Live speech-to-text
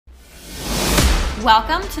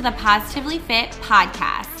Welcome to the Positively Fit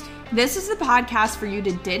podcast. This is the podcast for you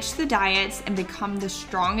to ditch the diets and become the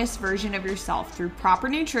strongest version of yourself through proper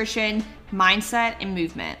nutrition, mindset, and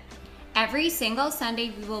movement. Every single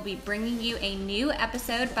Sunday, we will be bringing you a new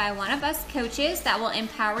episode by one of us coaches that will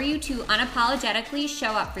empower you to unapologetically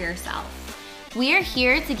show up for yourself. We are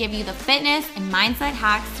here to give you the fitness and mindset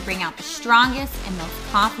hacks to bring out the strongest and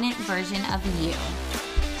most confident version of you.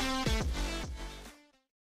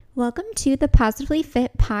 Welcome to the Positively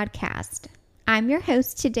Fit podcast. I'm your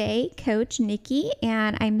host today, Coach Nikki,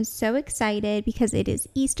 and I'm so excited because it is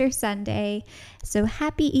Easter Sunday. So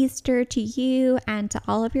happy Easter to you and to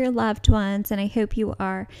all of your loved ones. And I hope you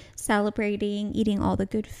are celebrating, eating all the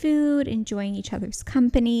good food, enjoying each other's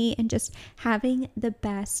company, and just having the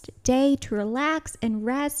best day to relax and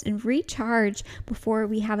rest and recharge before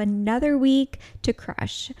we have another week to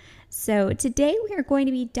crush. So today we are going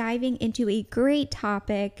to be diving into a great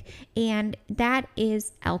topic, and that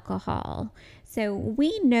is alcohol. So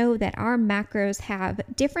we know that our macros have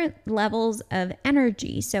different levels of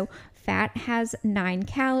energy. So fat has 9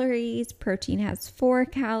 calories, protein has 4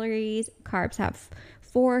 calories, carbs have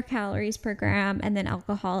 4 calories per gram, and then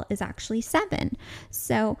alcohol is actually 7.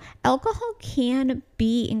 So alcohol can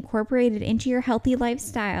be incorporated into your healthy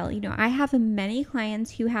lifestyle. You know, I have many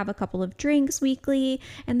clients who have a couple of drinks weekly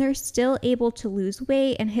and they're still able to lose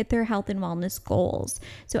weight and hit their health and wellness goals.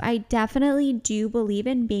 So I definitely do believe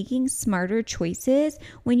in making smarter choices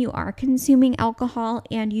when you are consuming alcohol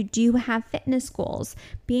and you do have fitness goals.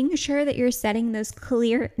 Being sure that you're setting those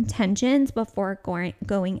clear intentions before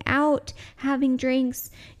going out, having drinks,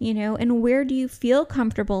 you know, and where do you feel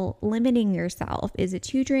comfortable limiting yourself? Is it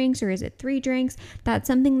 2 drinks or is it 3 drinks? That's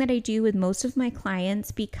something that I do with most of my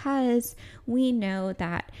clients because we know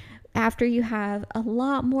that after you have a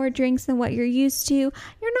lot more drinks than what you're used to,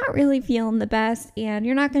 you're not really feeling the best and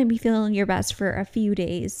you're not going to be feeling your best for a few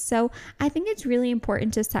days. So I think it's really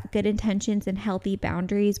important to set good intentions and healthy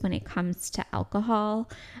boundaries when it comes to alcohol,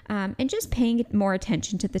 and just paying more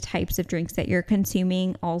attention to the types of drinks that you're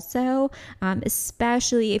consuming also,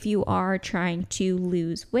 especially if you are trying to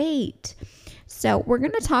lose weight. So we're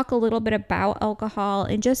going to talk a little bit about alcohol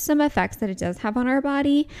and just some effects that it does have on our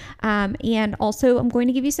body. And also I'm going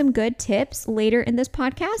to give you some good tips later in this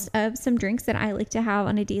podcast of some drinks that I like to have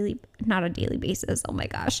on not a daily basis. Oh my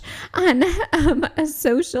gosh. On a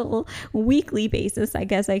social weekly basis, I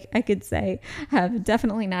guess I could say.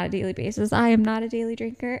 Definitely not a daily basis. I am not a daily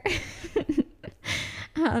drinker.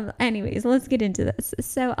 Anyways, let's get into this.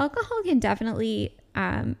 So alcohol can definitely,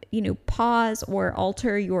 pause or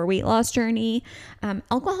alter your weight loss journey.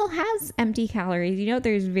 Alcohol has empty calories. You know,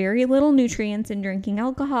 there's very little nutrients in drinking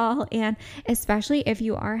alcohol. And especially if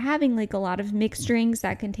you are having like a lot of mixed drinks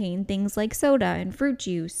that contain things like soda and fruit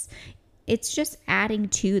juice, it's just adding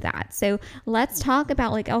to that. So let's talk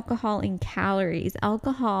about like alcohol and calories.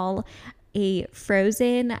 Alcohol, a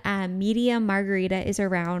frozen medium margarita is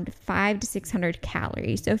around 500 to 600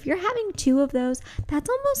 calories. So if you're having 2 of those, that's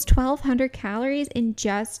almost 1,200 calories in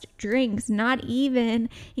just drinks, not even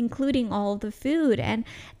including all of the food. And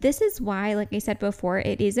this is why, like I said before,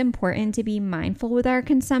 it is important to be mindful with our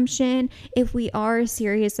consumption if we are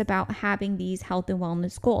serious about having these health and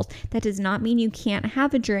wellness goals. That does not mean you can't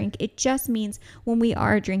have a drink. It just means when we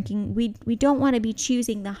are drinking, we don't want to be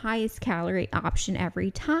choosing the highest calorie option every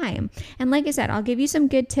time. And like I said, I'll give you some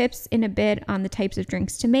good tips in a bit on the types of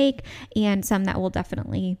drinks to make and some that will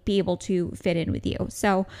definitely be able to fit in with you.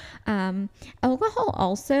 So alcohol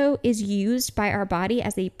also is used by our body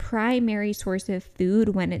as a primary source of food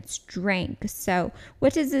when it's drank. So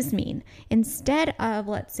what does this mean? Instead of,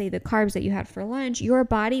 let's say, the carbs that you had for lunch, your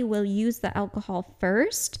body will use the alcohol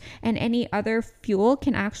first, and any other fuel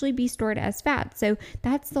can actually be stored as fat. So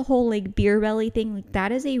that's the whole like beer belly thing. Like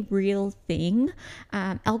that is a real thing.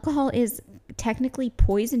 Alcohol is technically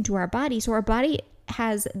poison to our body. So our body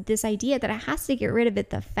has this idea that it has to get rid of it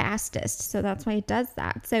the fastest. So that's why it does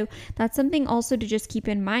that. So that's something also to just keep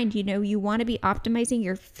in mind. You know, you want to be optimizing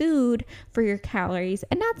your food for your calories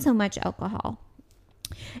and not so much alcohol.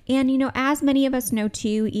 And, you know, as many of us know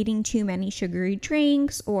too, eating too many sugary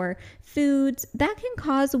drinks or foods, that can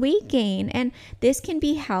cause weight gain. And this can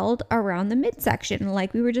be held around the midsection,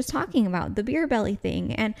 like we were just talking about, the beer belly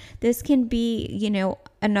thing. And this can be, you know,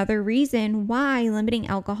 another reason why limiting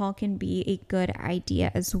alcohol can be a good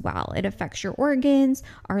idea as well. It affects your organs.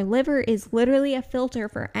 Our liver is literally a filter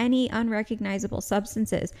for any unrecognizable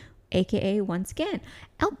substances. aka once again,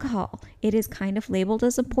 alcohol. It is kind of labeled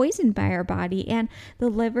as a poison by our body, and the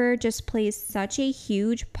liver just plays such a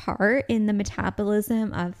huge part in the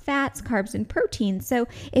metabolism of fats, carbs, and proteins. So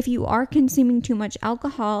if you are consuming too much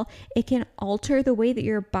alcohol, it can alter the way that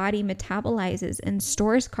your body metabolizes and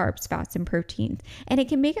stores carbs, fats, and proteins, and it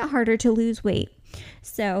can make it harder to lose weight.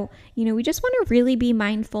 So, we just want to really be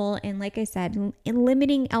mindful and, like I said, in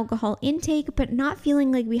limiting alcohol intake, but not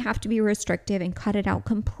feeling like we have to be restrictive and cut it out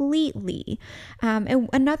completely. And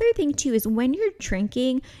another thing too is when you're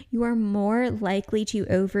drinking, you are more likely to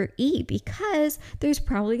overeat because there's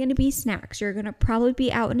probably going to be snacks. You're going to probably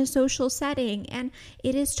be out in a social setting, and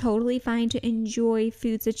it is totally fine to enjoy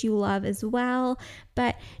foods that you love as well.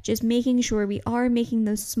 But just making sure we are making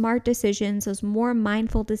those smart decisions, those more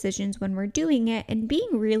mindful decisions when we're doing it, and being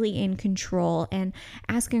really in control and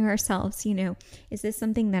asking ourselves, is this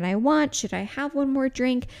something that I want? Should I have one more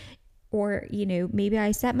drink? Or, maybe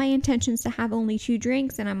I set my intentions to have only 2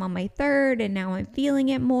 drinks and I'm on my 3rd and now I'm feeling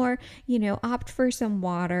it more, opt for some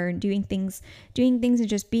water and doing things and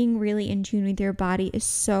just being really in tune with your body is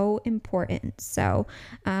so important. So,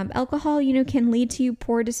 alcohol, can lead to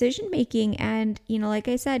poor decision making. And, like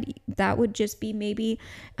I said, that would just be maybe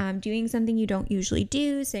doing something you don't usually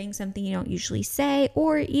do, saying something you don't usually say,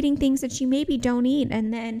 or eating things that you maybe don't eat.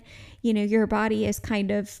 And then, your body is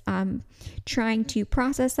kind of trying to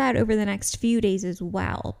process that over the next few days as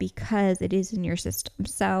well because it is in your system.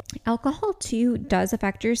 So alcohol too does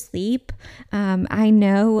affect your sleep. I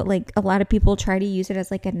know like a lot of people try to use it as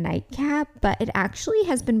like a nightcap, but it actually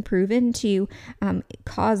has been proven to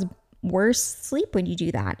cause worse sleep when you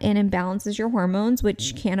do that, and imbalances your hormones,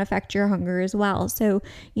 which can affect your hunger as well. So,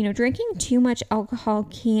 drinking too much alcohol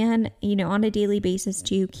can, on a daily basis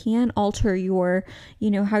too, can alter your,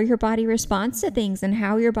 how your body responds to things and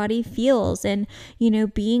how your body feels. And,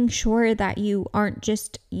 being sure that you aren't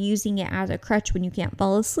just using it as a crutch when you can't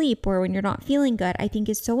fall asleep or when you're not feeling good, I think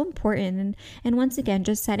is so important. And once again,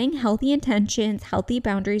 just setting healthy intentions, healthy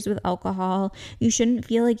boundaries with alcohol. You shouldn't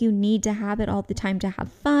feel like you need to have it all the time to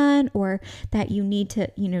have fun, or that you need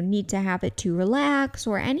to have it to relax,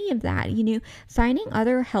 or any of that. Finding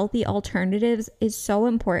other healthy alternatives is so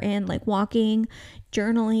important, like walking,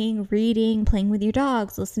 journaling, reading, playing with your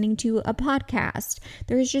dogs, listening to a podcast.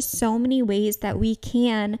 There's just so many ways that we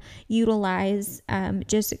can utilize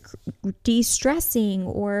just de-stressing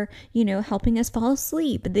or, helping us fall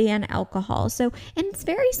asleep than alcohol. So, and it's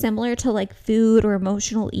very similar to like food or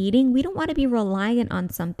emotional eating. We don't want to be reliant on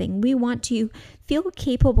something. We want to feel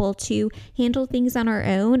capable to handle things on our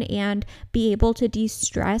own and be able to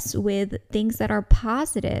de-stress with things that are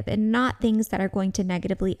positive and not things that are going to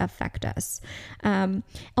negatively affect us.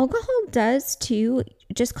 Alcohol does too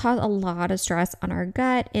just cause a lot of stress on our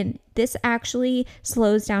gut, and this actually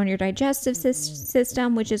slows down your digestive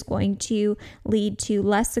system, which is going to lead to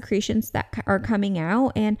less secretions that are coming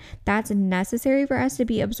out, and that's necessary for us to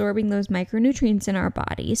be absorbing those micronutrients in our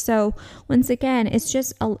body. So once again, it's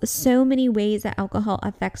just so many ways that alcohol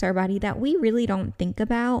affects our body that we really don't think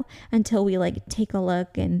about until we like take a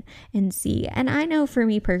look and see. And I know for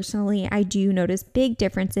me personally, I do notice big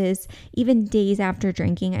differences even days after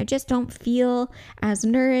drinking. I just don't feel as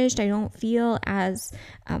nourished. I don't feel as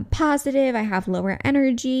positive. I have lower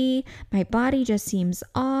energy. My body just seems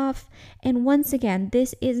off. And once again,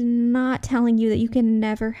 this is not telling you that you can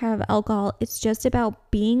never have alcohol. It's just about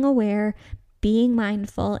being aware, being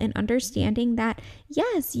mindful, and understanding that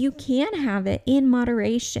yes, you can have it in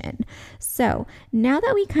moderation. So now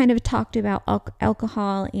that we kind of talked about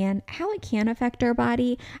alcohol and how it can affect our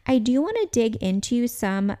body, I do want to dig into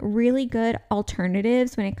some really good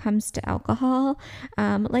alternatives when it comes to alcohol.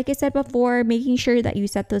 Like I said before, making sure that you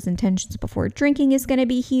set those intentions before drinking is going to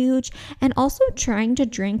be huge, and also trying to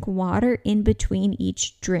drink water in between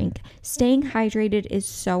each drink. Staying hydrated is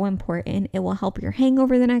so important. It will help your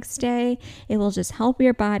hangover the next day. It will just help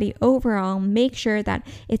your body overall make sure that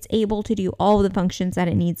it's able to do all the functions that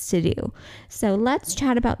it needs to do. So let's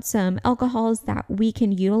chat about some alcohols that we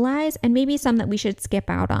can utilize and maybe some that we should skip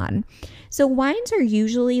out on. So wines are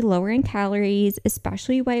usually lower in calories,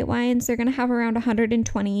 especially white wines. They're going to have around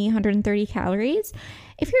 120, 130 calories.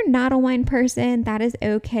 If you're not a wine person, that is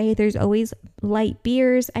okay. There's always light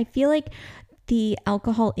beers. I feel like the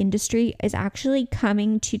alcohol industry is actually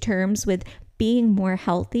coming to terms with being more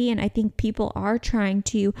healthy, and I think people are trying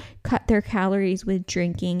to cut their calories with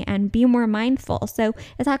drinking and be more mindful. So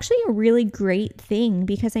it's actually a really great thing,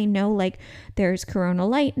 because I know like there's Corona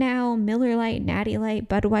Light now, Miller Lite, Natty Light,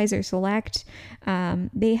 Budweiser Select.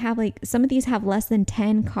 They have like, some of these have less than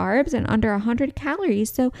 10 carbs and under 100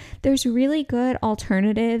 calories. So there's really good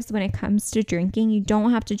alternatives when it comes to drinking. You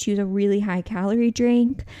don't have to choose a really high calorie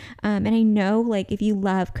drink. And I know like if you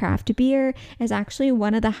love craft beer, it's actually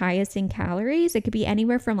one of the highest in calories. It could be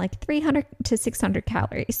anywhere from like 300 to 600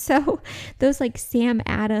 calories. So those like Sam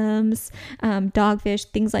Adams, Dogfish,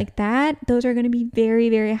 things like that, those are going to be very,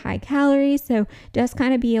 very high calories. So just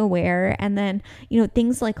kind of be aware. And then,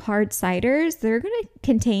 things like hard ciders, they're going to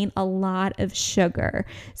contain a lot of sugar.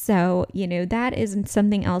 So, that is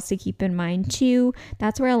something else to keep in mind too.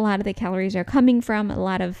 That's where a lot of the calories are coming from. A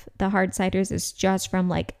lot of the hard ciders is just from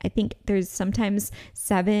like, I think there's sometimes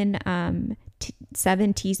 7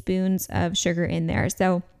 teaspoons of sugar in there.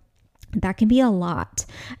 So that can be a lot.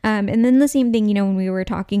 And then the same thing, when we were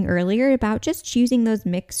talking earlier about just choosing those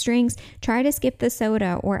mixed drinks, try to skip the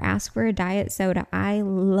soda or ask for a diet soda. I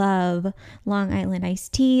love Long Island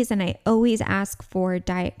iced teas, and I always ask for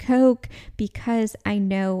Diet Coke because I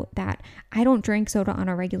know that I don't drink soda on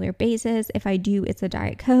a regular basis. If I do, it's a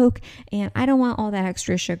Diet Coke, and I don't want all that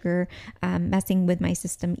extra sugar messing with my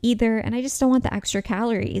system either. And I just don't want the extra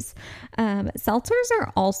calories. Seltzers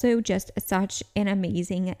are also just such an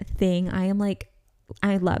amazing thing.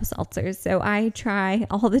 I love seltzers. So I try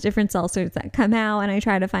all the different seltzers that come out, and I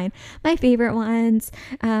try to find my favorite ones.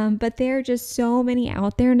 But there are just so many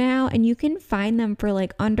out there now, and you can find them for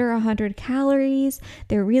like under 100 calories.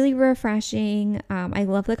 They're really refreshing. I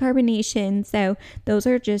love the carbonation. So those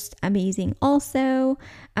are just amazing also.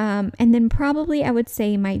 And then probably I would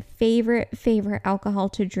say my favorite alcohol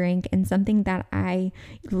to drink, and something that I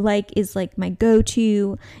like is like my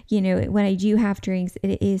go-to, when I do have drinks,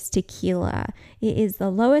 it is tequila. It is the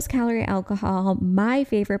lowest calorie alcohol, my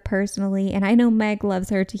favorite personally, and I know Meg loves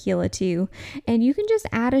her tequila too. And you can just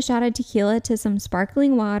add a shot of tequila to some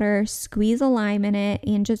sparkling water, squeeze a lime in it,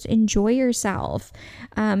 and just enjoy yourself.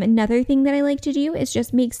 Another thing that I like to do is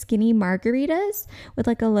just make skinny margaritas with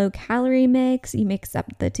like a low calorie mix. You mix up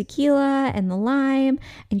the tequila and the lime,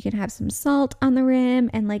 and you can have some salt on the rim,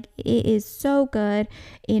 and like it is so good.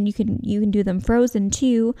 And you can do them frozen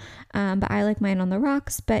too, but I like mine on the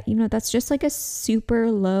rocks. But that's just like a super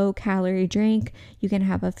low calorie drink. You can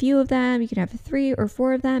have a few of them, you can have 3 or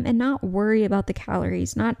 4 of them, and not worry about the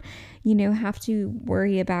calories, not have to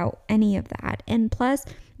worry about any of that. And plus,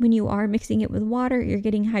 when you are mixing it with water, you're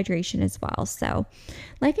getting hydration as well. So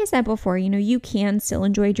like I said before, you can still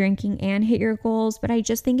enjoy drinking and hit your goals, but I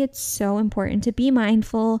just think it's so important to be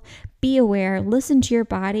mindful, be aware, listen to your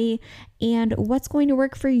body and what's going to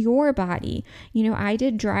work for your body. I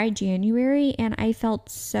did dry January and I felt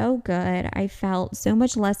so good. I felt so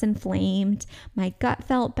much less inflamed. My gut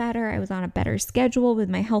felt better. I was on a better schedule with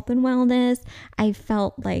my health and wellness. I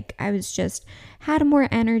felt like I was just had more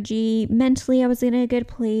energy. Mentally, I was in a good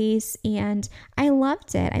place and I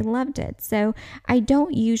loved it. So I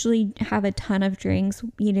don't usually have a ton of drinks.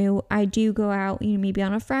 I do go out, maybe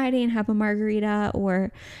on a Friday and have a margarita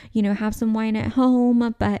or, have some wine at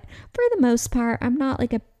home. But for the most part, I'm not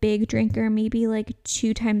like a big drinker, maybe like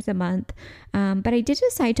 2 times a month. But I did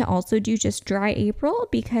decide to also do just dry April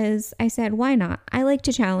because I said, why not? I like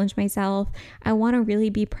to challenge myself. I want to really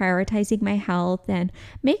be prioritizing my health and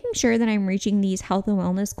making sure that I'm reaching these health and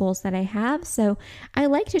wellness goals that I have. So I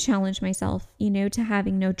like to challenge myself, to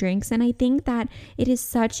having no drinks. And I think that it is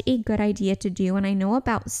such a good idea to do. And I know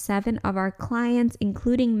about 7 of our clients,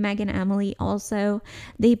 including Meg and Emily also,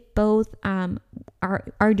 they both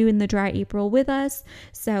are doing the dry April with us.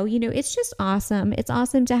 So, it's just awesome. It's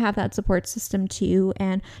awesome to have that support system too.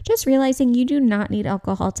 And just realizing you do not need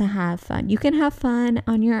alcohol to have fun. You can have fun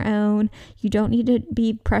on your own. You don't need to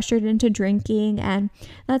be pressured into drinking. And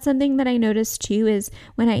that's something that I noticed too, is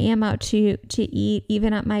when I am out to eat,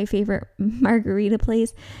 even at my favorite margarita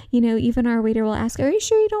place, even our waiter will ask, are you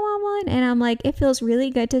sure you don't want one? And I'm like, it feels really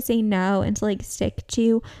good to say no and to like stick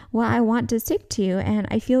to what I want to stick to. And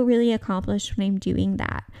I feel really accomplished when I'm doing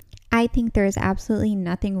that. I think there's absolutely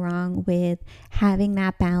nothing wrong with having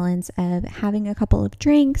that balance of having a couple of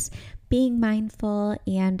drinks, being mindful,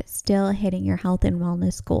 and still hitting your health and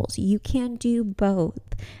wellness goals. You can do both.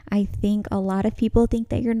 I think a lot of people think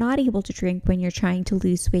that you're not able to drink when you're trying to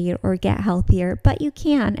lose weight or get healthier, but you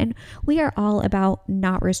can. And we are all about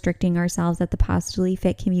not restricting ourselves at the Positively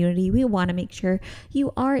Fit community. We want to make sure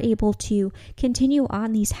you are able to continue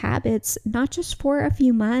on these habits, not just for a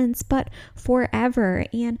few months, but forever.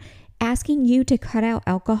 And asking you to cut out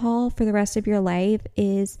alcohol for the rest of your life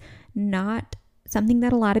is not something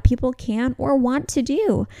that a lot of people can or want to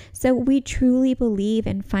do. So we truly believe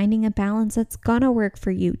in finding a balance that's gonna work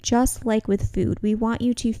for you, just like with food. We want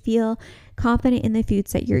you to feel confident in the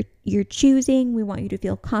foods that you're choosing. We want you to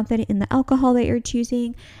feel confident in the alcohol that you're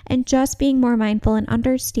choosing, and just being more mindful and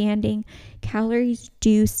understanding calories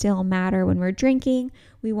do still matter when we're drinking.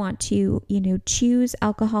 We want to, choose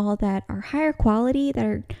alcohol that are higher quality, that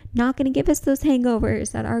are not going to give us those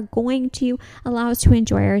hangovers, that are going to allow us to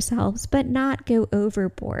enjoy ourselves, but not go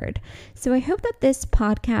overboard. So I hope that this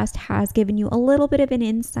podcast has given you a little bit of an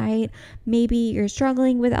insight. Maybe you're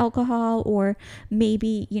struggling with alcohol, or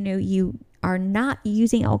maybe, you are not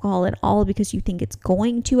using alcohol at all because you think it's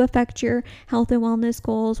going to affect your health and wellness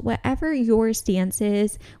goals. Whatever your stance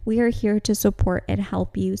is, we are here to support and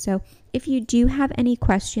help you. So if you do have any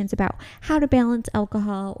questions about how to balance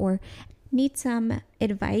alcohol, or need some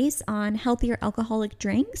advice on healthier alcoholic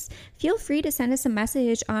drinks, feel free to send us a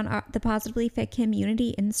message on the Positively Fit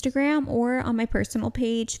Community Instagram or on my personal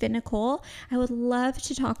page, Fit Nicole. I would love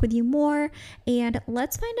to talk with you more, and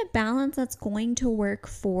let's find a balance that's going to work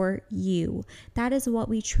for you. That is what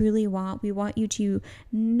we truly want. We want you to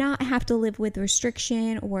not have to live with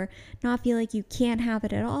restriction or not feel like you can't have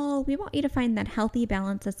it at all. We want you to find that healthy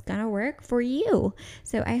balance that's going to work for you.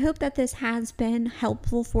 So I hope that this has been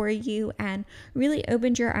helpful for you and really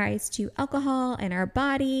opened your eyes to alcohol and our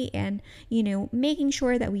body, and making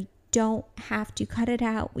sure that we don't have to cut it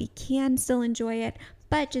out. We can still enjoy it,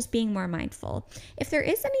 but just being more mindful. If there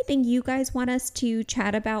is anything you guys want us to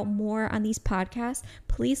chat about more on these podcasts,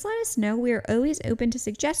 please let us know. We are always open to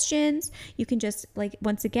suggestions. You can just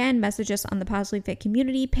once again message us on the Positively Fit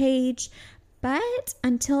community page. But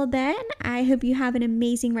until then, I hope you have an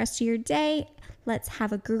amazing rest of your day. Let's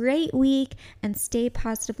have a great week and stay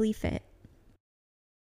positively fit.